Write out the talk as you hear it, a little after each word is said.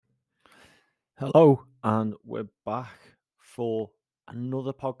Hello, and we're back for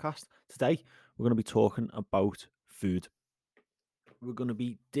another podcast. Today, we're going to be talking about food. We're going to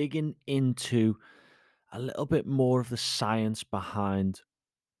be digging into a little bit more of the science behind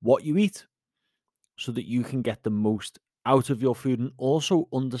what you eat so that you can get the most out of your food and also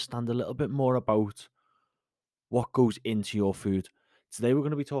understand a little bit more about what goes into your food. Today, we're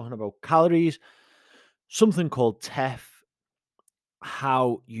going to be talking about calories, something called TEF,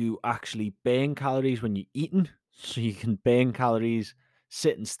 how you actually burn calories when you're eating, so you can burn calories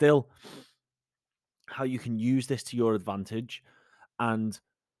sitting still, how you can use this to your advantage, and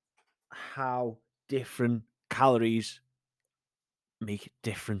how different calories make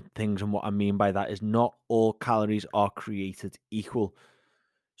different things. And what I mean by that is not all calories are created equal.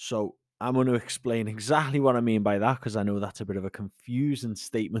 So I'm going to explain exactly what I mean by that because I know that's a bit of a confusing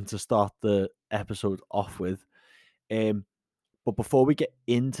statement to start the episode off with. Um, But before we get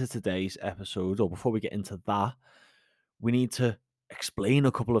into today's episode, or before we get into that, we need to explain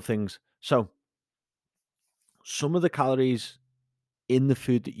a couple of things. So, some of the calories in the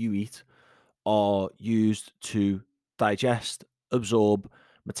food that you eat are used to digest, absorb,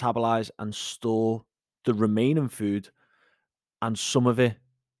 metabolize, and store the remaining food. And some of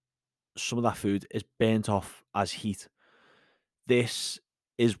that food is burnt off as heat. This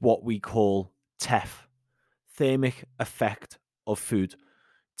is what we call TEF, thermic effect of food.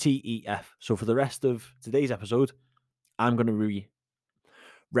 TEF. So, for the rest of today's episode, I'm going to be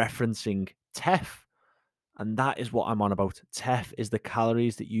referencing TEF, and that is what I'm on about. TEF is the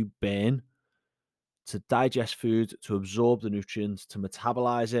calories that you burn to digest food, to absorb the nutrients, to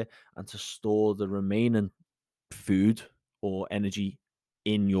metabolize it, and to store the remaining food or energy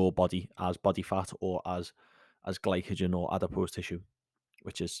in your body as body fat or as glycogen or adipose tissue,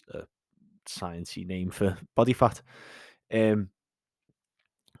 which is a sciencey name for body fat. Um,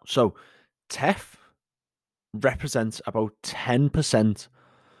 so TEF represents about 10%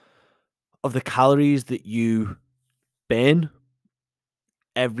 of the calories that you burn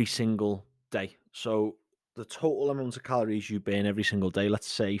every single day. So the total amount of calories you burn every single day,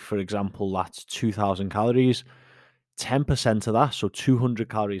 let's say, for example, that's 2,000 calories. 10% of that, so 200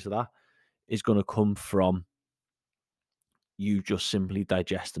 calories of that, is going to come from you just simply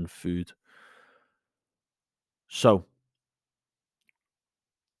digesting food. So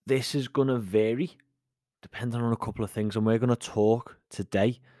this is going to vary depending on a couple of things. And we're going to talk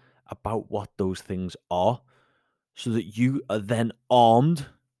today about what those things are so that you are then armed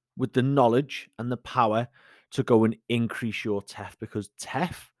with the knowledge and the power to go and increase your TEF, because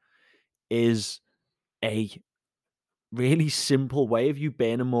TEF is a really simple way of you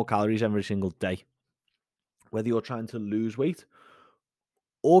burning more calories every single day. Whether you're trying to lose weight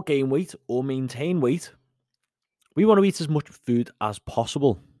or gain weight or maintain weight, we want to eat as much food as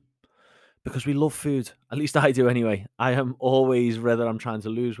possible because we love food. At least I do anyway. I am always, whether I'm trying to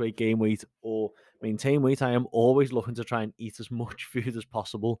lose weight, gain weight, or maintain weight, I am always looking to try and eat as much food as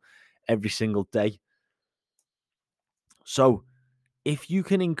possible every single day. So, if you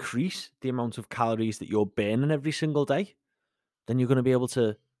can increase the amount of calories that you're burning every single day, then you're going to be able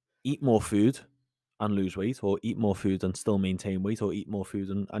to eat more food and lose weight, or eat more food and still maintain weight, or eat more food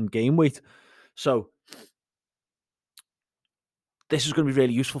and gain weight. So, this is going to be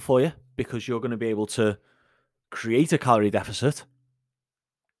really useful for you because you're going to be able to create a calorie deficit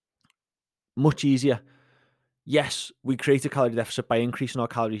much easier. Yes, we create a calorie deficit by increasing our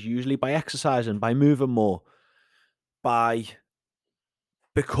calories, usually by exercising, by moving more, by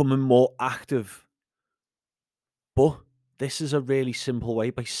becoming more active. But this is a really simple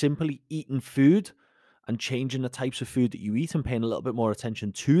way by simply eating food and changing the types of food that you eat and paying a little bit more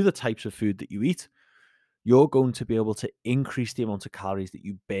attention to the types of food that you eat. You're going to be able to increase the amount of calories that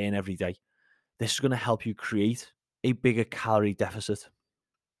you burn every day. This is going to help you create a bigger calorie deficit,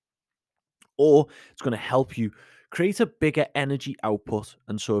 or it's going to help you create a bigger energy output.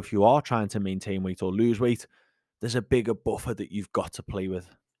 And so, if you are trying to maintain weight or lose weight, there's a bigger buffer that you've got to play with.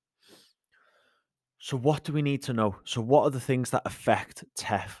 So, what do we need to know? So, what are the things that affect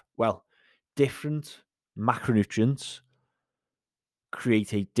TEF? Well, different macronutrients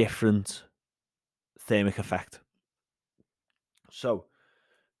create a different thermic effect. So,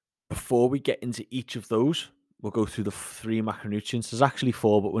 before we get into each of those, we'll go through the three macronutrients. There's actually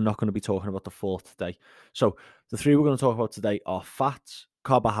four, but we're not going to be talking about the fourth today. So, the three we're going to talk about today are fats,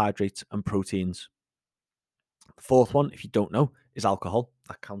 carbohydrates, and proteins. The fourth one, if you don't know, is alcohol.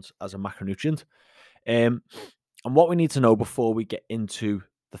 That counts as a macronutrient. Um, and what we need to know before we get into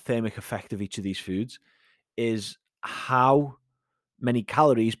the thermic effect of each of these foods is how many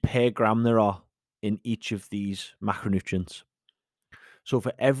calories per gram there are in each of these macronutrients. So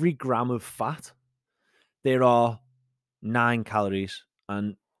for every gram of fat, there are 9 calories.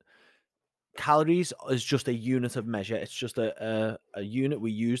 And calories is just a unit of measure. It's just a unit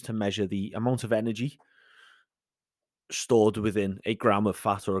we use to measure the amount of energy stored within a gram of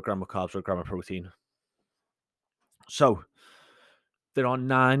fat or a gram of carbs or a gram of protein. So there are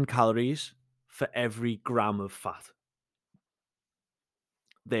 9 calories for every gram of fat.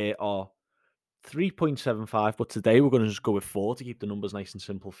 There are 3.75, but today we're going to just go with 4 to keep the numbers nice and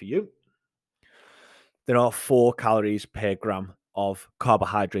simple for you. There are 4 calories per gram of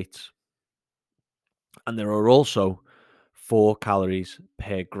carbohydrates, and there are also 4 calories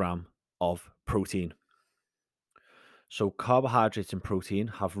per gram of protein. So carbohydrates and protein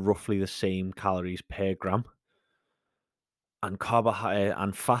have roughly the same calories per gram, and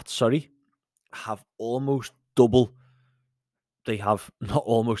fat, have almost double. They have not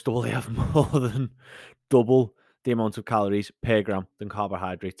almost double. They have more than double the amount of calories per gram than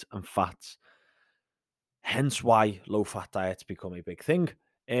carbohydrates and fats. Hence why low fat diets become a big thing.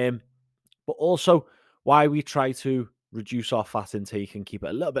 But also why we try to reduce our fat intake and keep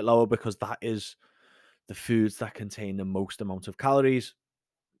it a little bit lower, because that is the foods that contain the most amount of calories.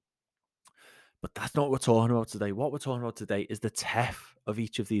 But that's not what we're talking about today. What we're talking about today is the TEF of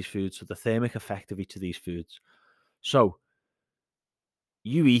each of these foods, so the thermic effect of each of these foods. So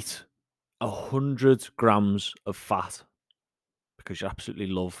you eat 100 grams of fat because you absolutely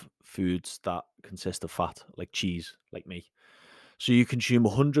love foods that consist of fat, like cheese, like me. So you consume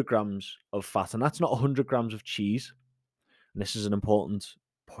 100 grams of fat, and that's not 100 grams of cheese. And this is an important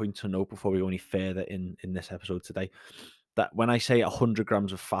point to note before we go any further in this episode today. That when I say 100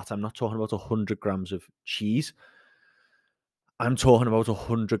 grams of fat, I'm not talking about 100 grams of cheese. I'm talking about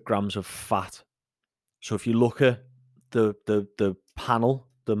 100 grams of fat. So if you look at the panel,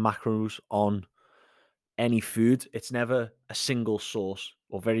 the macros on any food, it's never a single source,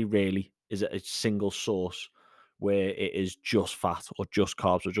 or very rarely is it a single source where it is just fat or just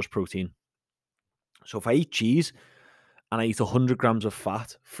carbs or just protein. So if I eat cheese and I eat 100 grams of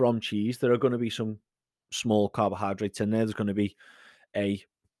fat from cheese, there are going to be some small carbohydrates in there. There's going to be a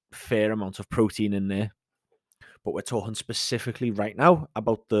fair amount of protein in there. But we're talking specifically right now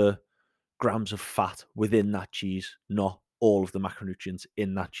about the grams of fat within that cheese, not all of the macronutrients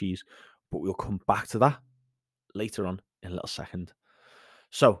in that cheese. But we'll come back to that later on in a little second.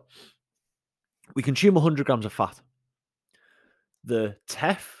 So we consume 100 grams of fat. The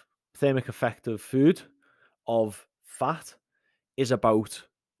TEF, thermic effect of food, of fat is about,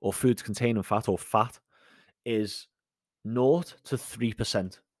 or foods containing fat or fat, is 0 to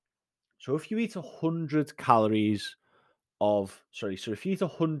 3%. So if you eat 100 calories so if you eat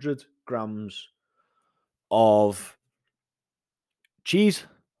 100 grams of cheese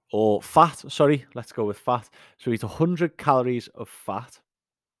or fat, let's go with fat. So eat 100 calories of fat.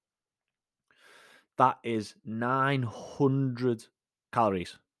 That is 900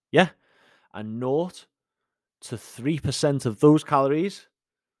 calories. Yeah. And 0 to 3% of those calories.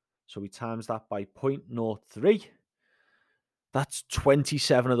 So we times that by 0.03. That's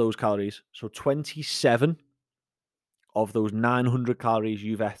 27 of those calories. So 27 of those 900 calories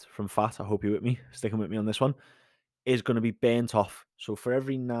you've ate from fat, I hope you're with me, sticking with me on this one, is going to be burnt off. So for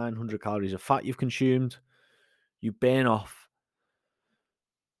every 900 calories of fat you've consumed, you burn off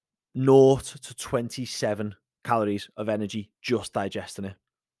 0 to 27 calories of energy just digesting it.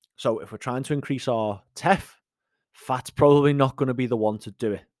 So if we're trying to increase our TEF, fat's probably not going to be the one to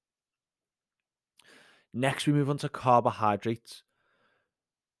do it. Next, we move on to carbohydrates.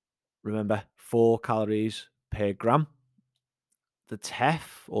 Remember, 4 calories per gram. The TEF,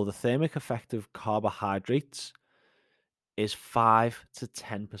 or the thermic effect of carbohydrates, is 5 to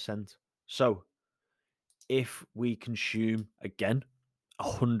 10%. So if we consume, again,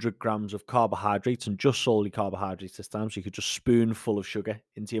 100 grams of carbohydrates, and just solely carbohydrates this time, so you could just spoon full of sugar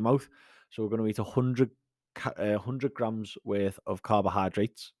into your mouth. So we're going to eat 100 grams worth of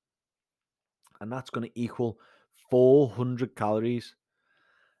carbohydrates, and that's going to equal 400 calories.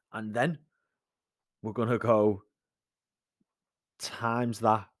 And then we're going to go times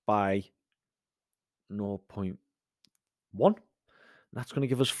that by 0.1. That's going to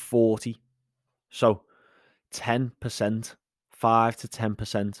give us 40. So 10%, 5 to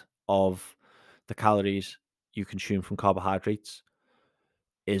 10% of the calories you consume from carbohydrates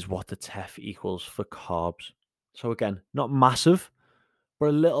is what the TEF equals for carbs. So again, not massive, but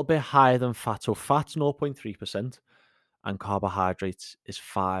a little bit higher than fat. So fat's 0.3% and carbohydrates is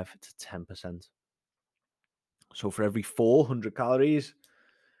 5 to 10%. So for every 400 calories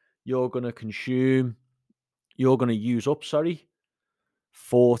you're going to use up,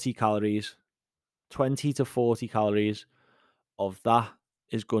 40 calories, 20 to 40 calories of that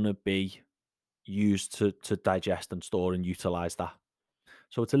is going to be used to digest and store and utilize that.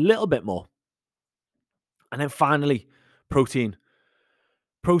 So it's a little bit more. And then finally, protein.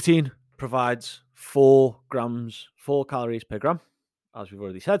 Protein provides 4 calories per gram, as we've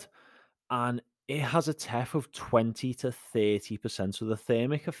already said, and it has a TEF of 20 to 30%. So the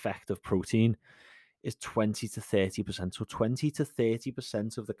thermic effect of protein is 20 to 30%. So 20 to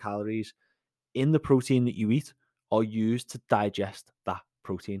 30% of the calories in the protein that you eat are used to digest that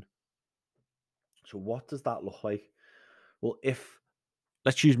protein. So what does that look like? Well, if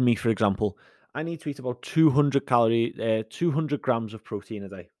let's use me for example, I need to eat about 200 grams of protein a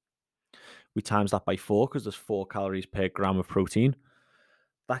day. We times that by 4 because there's 4 calories per gram of protein.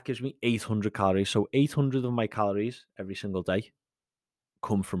 That gives me 800 calories. So 800 of my calories every single day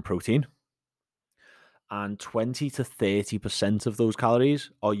come from protein. And 20 to 30% of those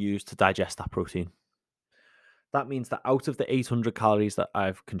calories are used to digest that protein. That means that out of the 800 calories that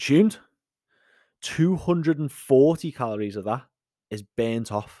I've consumed, 240 calories of that is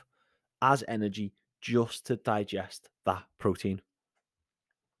burnt off as energy just to digest that protein.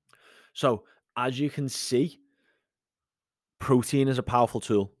 So, as you can see, protein is a powerful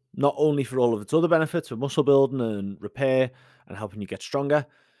tool, not only for all of its other benefits of muscle building and repair and helping you get stronger,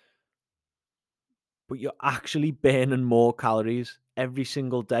 but you're actually burning more calories every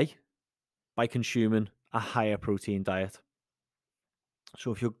single day by consuming a higher protein diet.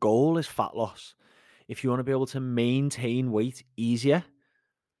 So, if your goal is fat loss, if you want to be able to maintain weight easier,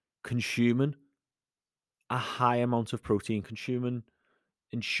 consuming a high amount of protein,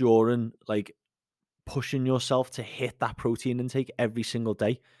 ensuring like pushing yourself to hit that protein intake every single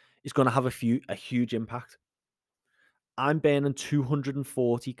day is going to have a huge impact. I'm burning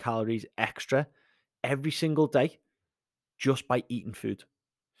 240 calories extra every single day just by eating food.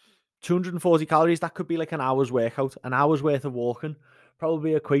 240 calories, that could be like an hour's workout, an hour's worth of walking,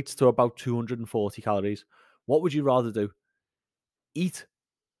 probably equates to about 240 calories. What would you rather do? Eat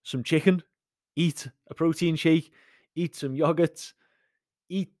some chicken, eat a protein shake, eat some yogurts,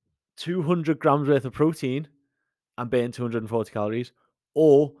 eat 200 grams worth of protein and burn 240 calories?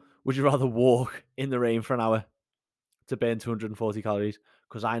 Or would you rather walk in the rain for an hour to burn 240 calories?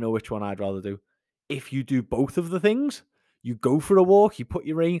 Because I know which one I'd rather do. If you do both of the things, you go for a walk, you put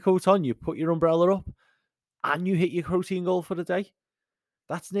your raincoat on, you put your umbrella up, and you hit your protein goal for the day,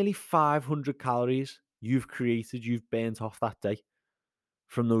 that's nearly 500 calories you've burnt off that day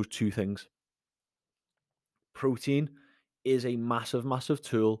from those two things. Protein is a massive, massive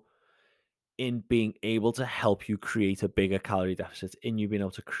tool in being able to help you create a bigger calorie deficit, in you being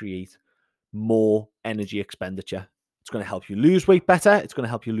able to create more energy expenditure. It's going to help you lose weight better. It's going to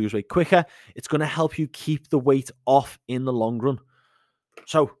help you lose weight quicker. It's going to help you keep the weight off in the long run.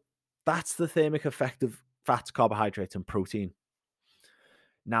 So that's the thermic effect of fats, carbohydrates, and protein.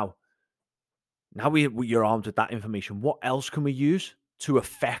 Now you're armed with that information. What else can we use to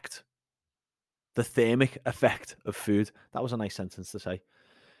affect the thermic effect of food? That was a nice sentence to say.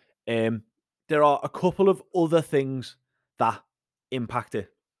 There are a couple of other things that impact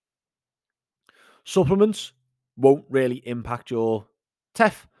it. Supplements won't really impact your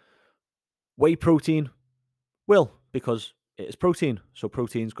TEF. Whey protein will, because it is protein. So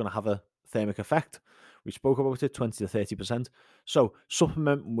protein is going to have a thermic effect. We spoke about it, 20 to 30%. So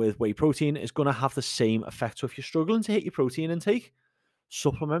supplementing with whey protein is going to have the same effect. So if you're struggling to hit your protein intake,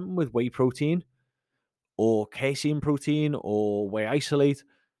 supplementing with whey protein or casein protein or whey isolate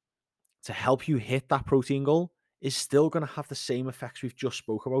to help you hit that protein goal is still going to have the same effects we've just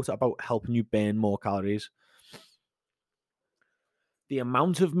spoke about helping you burn more calories. The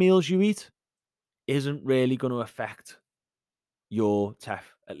amount of meals you eat isn't really going to affect your TEF.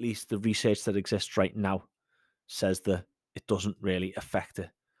 At least the research that exists right now says that it doesn't really affect it.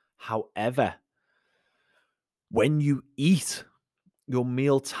 However, when you eat, your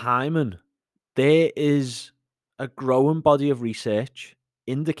meal timing, there is a growing body of research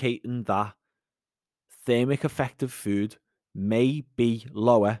indicating that thermic effect of food may be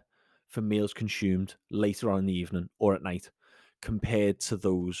lower for meals consumed later on in the evening or at night compared to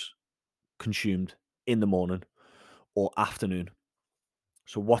those consumed in the morning or afternoon.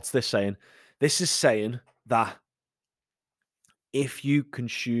 So what's this saying? This is saying that if you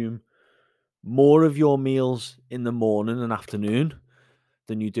consume more of your meals in the morning and afternoon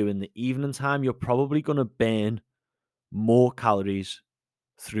than you do in the evening time, you're probably going to burn more calories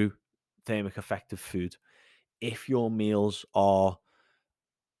through thermic effect of food. If your meals are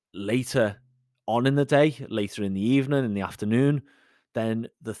later on in the day, later in the evening, in the afternoon, then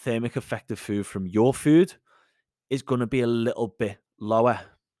the thermic effect of food from your food is going to be a little bit lower.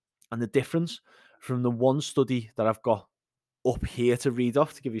 And the difference from the one study that I've got up here to read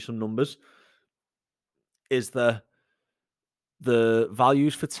off to give you some numbers is the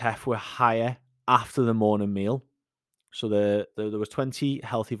values for TEF were higher after the morning meal. So there was 20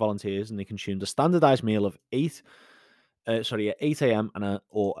 healthy volunteers, and they consumed a standardized meal of at 8 a.m.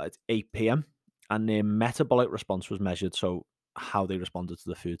 or at 8 p.m. And their metabolic response was measured. So how they responded to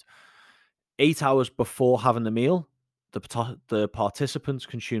the food. 8 hours before having the meal, the participants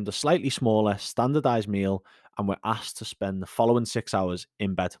consumed a slightly smaller standardized meal and were asked to spend the following 6 hours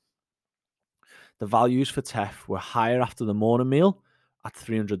in bed. The values for TEF were higher after the morning meal at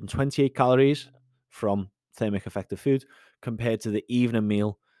 328 calories from thermic effective food compared to the evening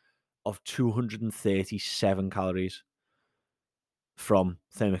meal of 237 calories from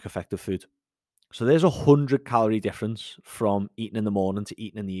thermic effective food. So there's 100 calorie difference from eating in the morning to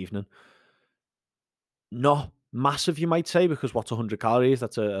eating in the evening. Not massive, you might say, because what's 100 calories?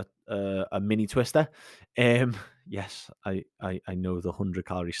 That's a mini twister. Yes, I know the 100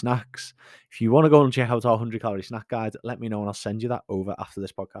 calorie snacks. If you want to go and check out our 100 calorie snack guide, let me know and I'll send you that over after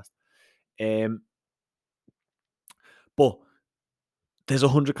this podcast. But there's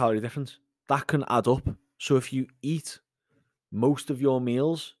 100 calorie difference that can add up. So if you eat most of your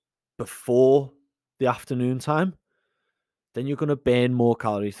meals before the afternoon time, then you're going to burn more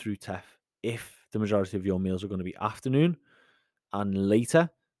calories through TEF. If the majority of your meals are going to be afternoon and later,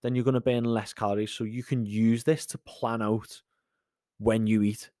 then you're going to burn less calories. So you can use this to plan out when you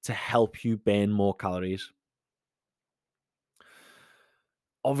eat to help you burn more calories.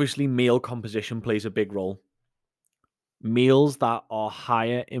 Obviously, meal composition plays a big role. Meals that are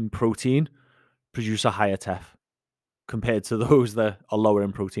higher in protein produce a higher TEF compared to those that are lower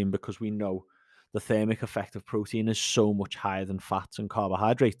in protein, because we know the thermic effect of protein is so much higher than fats and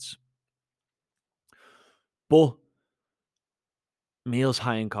carbohydrates. But meals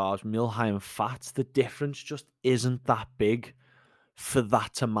high in carbs, meal high in fats, the difference just isn't that big for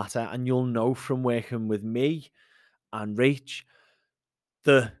that to matter. And you'll know from working with me and Rach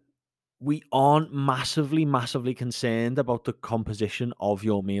that we aren't massively concerned about the composition of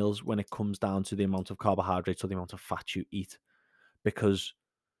your meals when it comes down to the amount of carbohydrates or the amount of fat you eat, because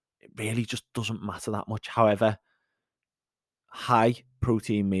it really just doesn't matter that much. However, high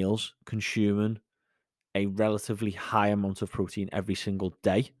protein meals, consuming a relatively high amount of protein every single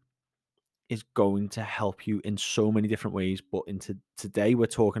day, is going to help you in so many different ways. But today, we're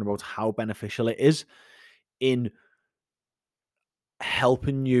talking about how beneficial it is in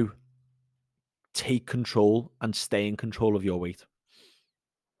helping you take control and stay in control of your weight.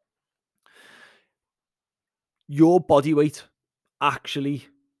 Your body weight actually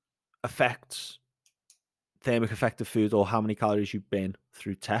affects thermic effective food, or how many calories you burn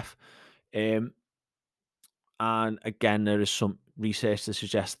through TEF. And again, there is some research to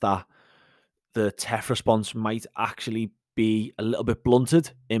suggest that the TEF response might actually be a little bit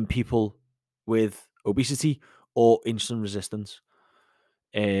blunted in people with obesity or insulin resistance.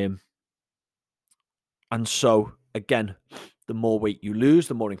 And so, again, the more weight you lose,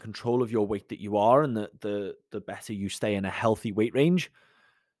 the more in control of your weight that you are, and the better you stay in a healthy weight range,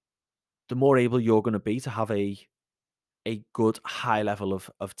 the more able you're going to be to have a good high level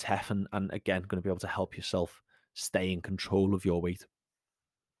of TEF, and again, going to be able to help yourself stay in control of your weight.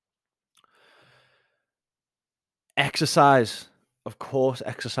 Exercise. Of course,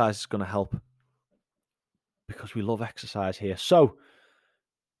 exercise is going to help because we love exercise here. So,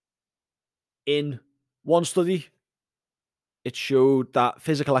 in one study, it showed that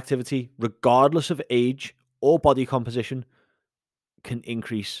physical activity, regardless of age or body composition, can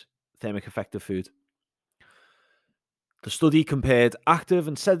increase thermic effective food. The study compared active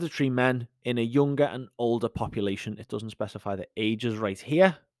and sedentary men in a younger and older population. It doesn't specify the ages right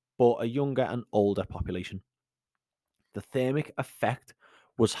here, but a younger and older population. The thermic effect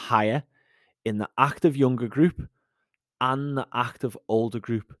was higher in the active younger group and the active older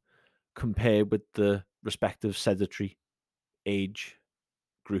group compared with the respective sedentary age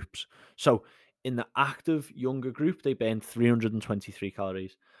groups. So in the active younger group, they burned 323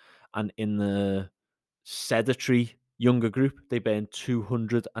 calories. And in the sedentary younger group, they burned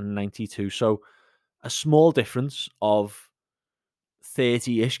 292. So a small difference of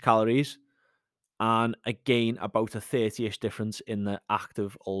 30-ish calories, and again about a 30-ish difference in the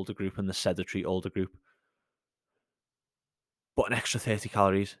active older group and the sedentary older group. But an extra 30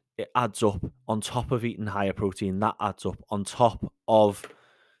 calories, it adds up on top of eating higher protein. That adds up on top of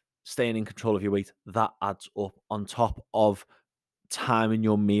staying in control of your weight. That adds up on top of timing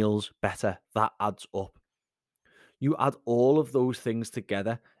your meals better. That adds up. You add all of those things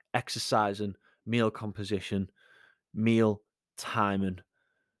together: exercising, meal composition, meal timing,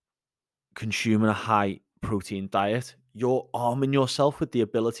 consuming a high protein diet, you're arming yourself with the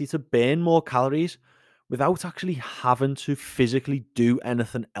ability to burn more calories without actually having to physically do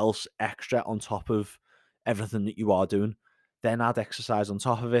anything else extra on top of everything that you are doing. Then add exercise on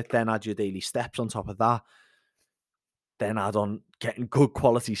top of it, then add your daily steps on top of that, then add on getting good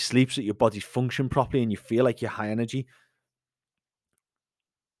quality sleep so your body's function properly and you feel like you're high energy.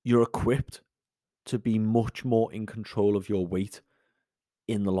 You're equipped to be much more in control of your weight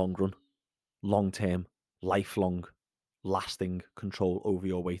in the long run, long term, lifelong, lasting control over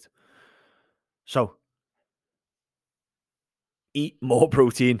your weight. So, eat more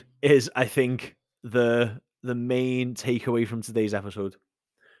protein is, I think, the main takeaway from today's episode.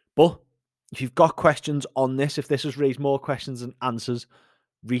 But if you've got questions on this, if this has raised more questions than answers,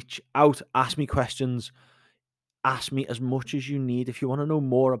 reach out, ask me questions, ask me as much as you need. If you want to know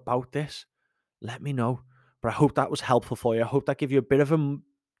more about this, let me know. But I hope that was helpful for you. I hope that gave you a bit of a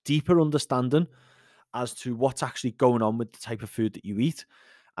deeper understanding as to what's actually going on with the type of food that you eat,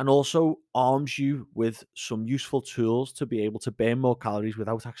 and also arms you with some useful tools to be able to burn more calories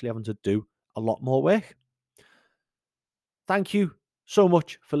without actually having to do a lot more work. Thank you so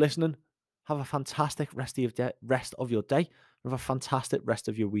much for listening. Have a fantastic rest of your day. Have a fantastic rest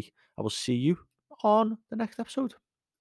of your week. I will see you on the next episode.